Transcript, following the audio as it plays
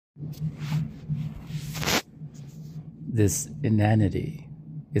This inanity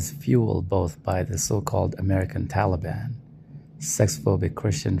is fueled both by the so-called American Taliban, sex-phobic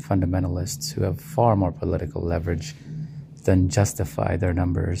Christian fundamentalists who have far more political leverage than justify their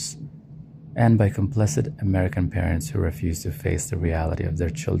numbers, and by complicit American parents who refuse to face the reality of their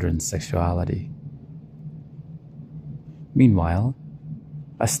children's sexuality. Meanwhile,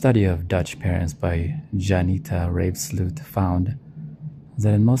 a study of Dutch parents by Janita Ravesloot found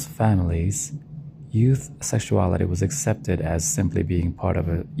that in most families, youth sexuality was accepted as simply being part of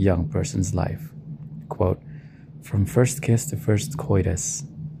a young person's life. Quote, from first kiss to first coitus,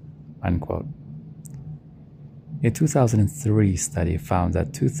 unquote. A 2003 study found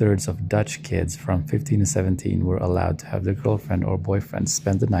that 2/3 of Dutch kids from 15 to 17 were allowed to have their girlfriend or boyfriend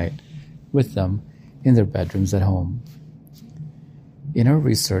spend the night with them in their bedrooms at home. In her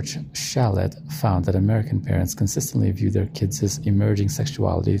research, Shalit found that American parents consistently view their kids' emerging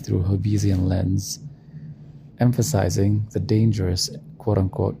sexuality through a Hobbesian lens, emphasizing the dangerous,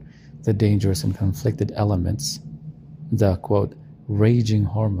 quote-unquote, the dangerous and conflicted elements, the, quote, raging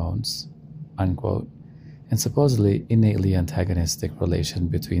hormones, unquote, and supposedly innately antagonistic relation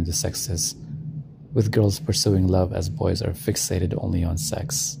between the sexes, with girls pursuing love as boys are fixated only on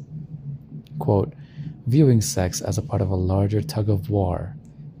sex. Quote, viewing sex as a part of a larger tug-of-war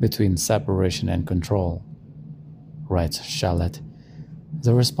between separation and control, writes Shalit.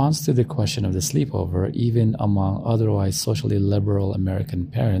 The response to the question of the sleepover, even among otherwise socially liberal American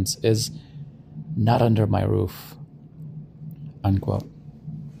parents, is not under my roof, unquote.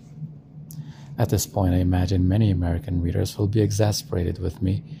 At this point, I imagine many American readers will be exasperated with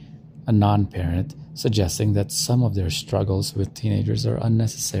me, a non-parent, suggesting that some of their struggles with teenagers are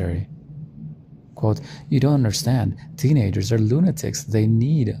unnecessary. Quote, you don't understand. Teenagers are lunatics. They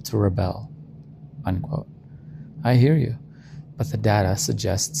need to rebel, unquote. I hear you, but the data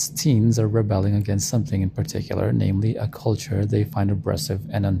suggests teens are rebelling against something in particular, namely a culture they find oppressive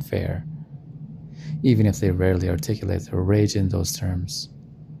and unfair, even if they rarely articulate their rage in those terms.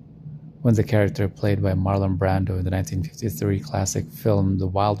 When the character played by Marlon Brando in the 1953 classic film The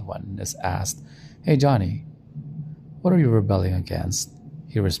Wild One is asked, hey Johnny, what are you rebelling against?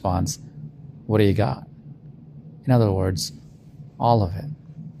 He responds, what do you got? In other words, all of it.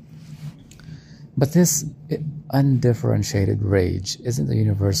 But this undifferentiated rage isn't a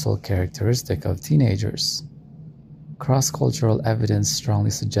universal characteristic of teenagers. Cross-cultural evidence strongly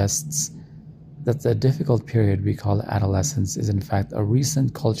suggests that the difficult period we call adolescence is in fact a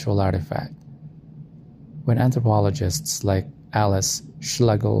recent cultural artifact. When anthropologists like Alice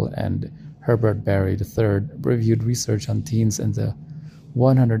Schlegel and Herbert Berry III reviewed research on teens in the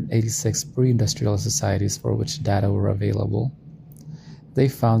 186 pre-industrial societies for which data were available, they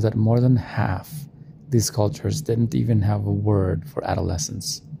found that more than half these cultures didn't even have a word for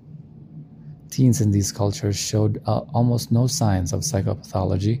adolescence. Teens in these cultures showed almost no signs of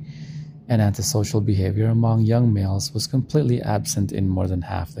psychopathology, and antisocial behavior among young males was completely absent in more than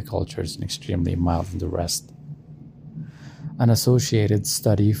half the cultures and extremely mild in the rest. An associated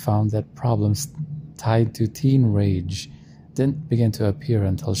study found that problems tied to teen rage didn't begin to appear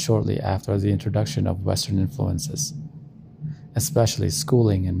until shortly after the introduction of Western influences, especially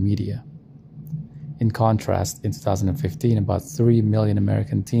schooling and media. In contrast, in 2015, about 3 million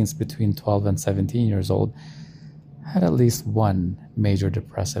American teens between 12 and 17 years old had at least one major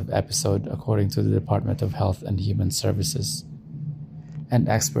depressive episode, according to the Department of Health and Human Services. And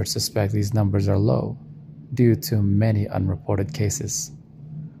experts suspect these numbers are low, due to many unreported cases.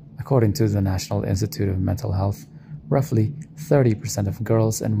 According to the National Institute of Mental Health, roughly 30% of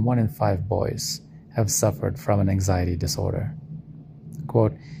girls and 1 in 5 boys have suffered from an anxiety disorder.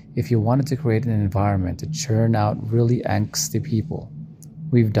 Quote, if you wanted to create an environment to churn out really angsty people,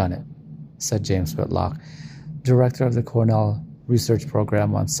 we've done it, said James Whitlock, director of the Cornell Research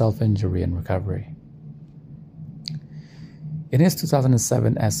Program on Self-Injury and Recovery. In his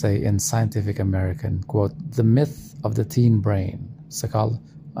 2007 essay in Scientific American, quote, The Myth of the Teen Brain,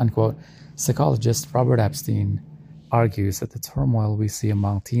 unquote, psychologist Robert Epstein argues that the turmoil we see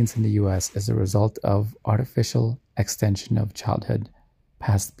among teens in the U.S. is a result of artificial extension of childhood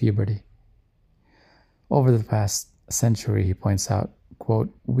past puberty. Over the past century, he points out,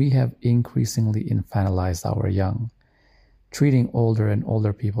 quote, we have increasingly infantilized our young, treating older and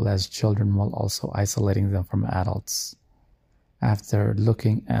older people as children while also isolating them from adults. After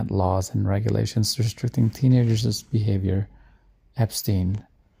looking at laws and regulations restricting teenagers' behavior, Epstein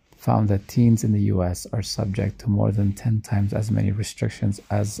found that teens in the U.S. are subject to more than 10 times as many restrictions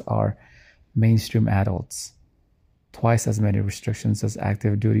as are mainstream adults, twice as many restrictions as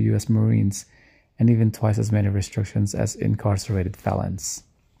active duty U.S. Marines, and even twice as many restrictions as incarcerated felons.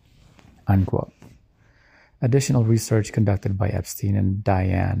 unquote. Additional research conducted by Epstein and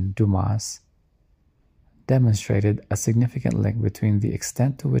Diane Dumas demonstrated a significant link between the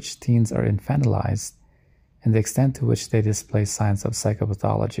extent to which teens are infantilized and the extent to which they display signs of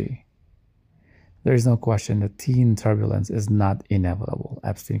psychopathology. There is no question that teen turbulence is not inevitable.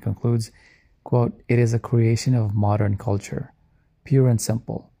 Epstein concludes, quote, "It is a creation of modern culture, pure and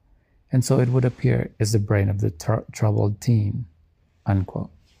simple, and so it would appear is the brain of the troubled teen,"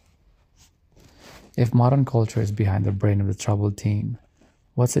 unquote. If modern culture is behind the brain of the troubled teen,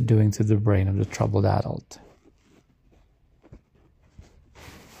 what's it doing to the brain of the troubled adult?